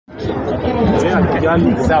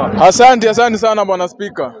Asante sana bwana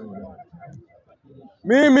Speaker.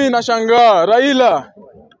 Mimi nashangaa Raila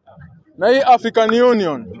na hii African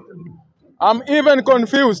Union. I'm even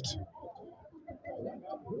confused.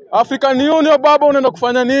 African Union baba, unaenda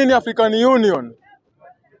kufanya nini African Union?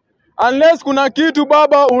 Unless kuna kitu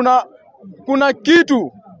baba, kuna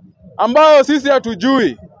kitu ambayo sisi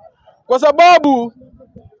hatujui. Kwa sababu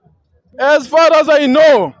as far as I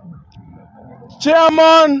know,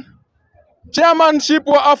 chairmanship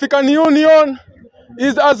wa African Union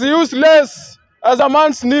is as useless as a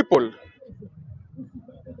man's nipple.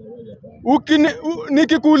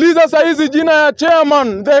 Nikikuuliza saizi jina ya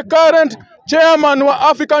chairman, the current chairman wa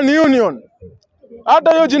African Union,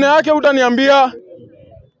 hata hiyo jina yake utaniambia.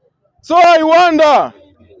 So I wonder,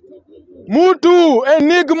 mtu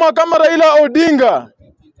enigma kama Raila Odinga,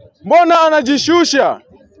 mbona anajishusha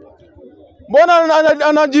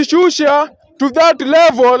to that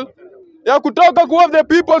level ya kutoka kuwa the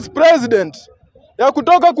people's president, ya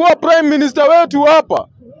kutoka kuwa prime minister wetu hapa,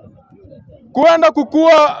 kuenda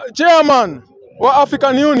kukua chairman wa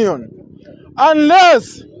African Union.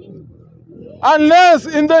 Unless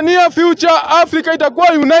in the near future Africa itakuwa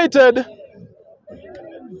united,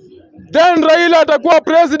 then Raila atakuwa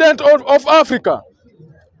president of Africa.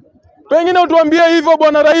 Pengine utuambie hivyo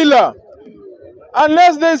bwana Raila.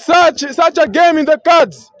 Unless there's such a game in the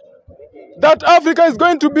cards that Africa is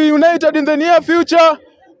going to be united in the near future,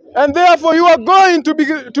 and therefore you are going to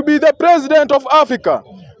be the president of Africa.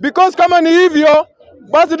 Because kama ni hivyo,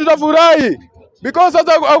 basi tutafurahi. Because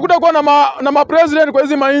sasa hakutakuwa na president kwa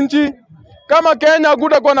hizi mainchi. Kama Kenya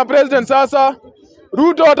hakutakuwa na president sasa,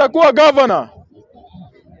 Ruto atakuwa governor.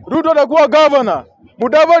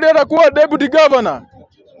 Mudavadi atakuwa deputy governor.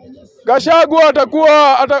 Gachagua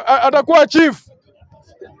atakuwa chief.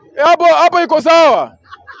 Hapo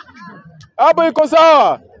iko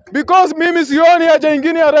sawa. Because mimi sioni haja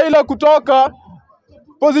ingine ya Raila kutoka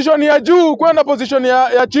position ya juu kwenda position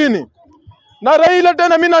ya chini. Na Raila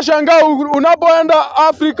tena mimi nashangaa, unapoenda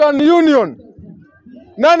African Union,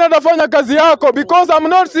 nani atafanya kazi yako? Because I'm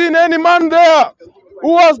not seeing any man there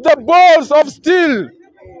who has the balls of steel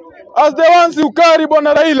as the ones who carry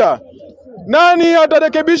bwana Raila. Nani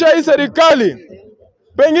atarekebisha hii serikali?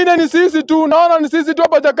 Pengine ni sisi tu, naona ni sisi tu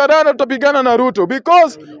hapa Jakaranda tutapigana na Ruto,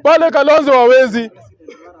 because pale Kalonzo hawezi.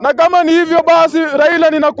 Na kama ni hivyo basi Raila,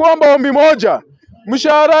 ninakuomba ombi moja.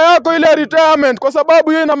 Mshahara yako ile retirement, kwa sababu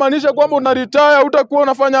hiyo inamaanisha kwamba una retire, utakuwa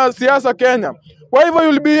unafanya siasa Kenya. Kwa hivyo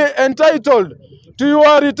you'll be entitled to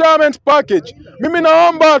your retirement package. Mimi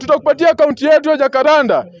naomba tutakupatia account yetu ya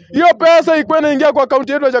Jakaranda. Hiyo pesa ikuwe inaingia kwa account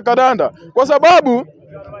yetu ya Jakaranda, kwa sababu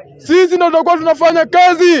sisi ndio tutakuwa tunafanya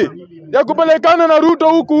kazi ya kupelekana na Ruto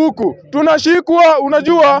huku. Tunashikwa,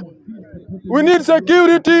 unajua, we need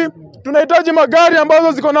security. Tunahitaji magari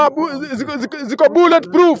ambazo ziko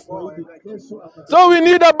bulletproof. So we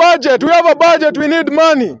need a budget. We have a budget, we need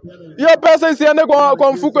money. Hiyo pesa isiende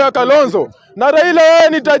kwa mfuko ya Kalonzo. Na Raila, wewe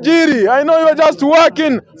ni tajiri. I know you are just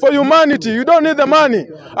working for humanity. You don't need the money.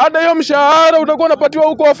 Hata hiyo mshahara utakuwa unapatiwa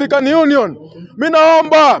huko African Union. Mimi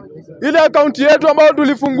naomba ile account yetu ambayo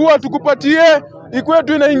tulifungua tukupatie, ikuwe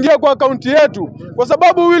tu inaingia kwa account yetu, kwa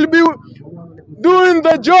sababu we will be doing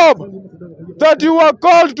the job that you are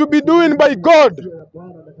called to be doing by God.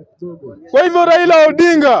 Kwa hivyo Raila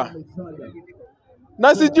Odinga,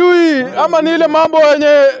 na sijui ama ni ile mambo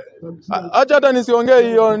yenye, acha hata nisiongee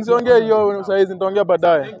hiyo saizi, nitaongea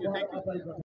baadaye.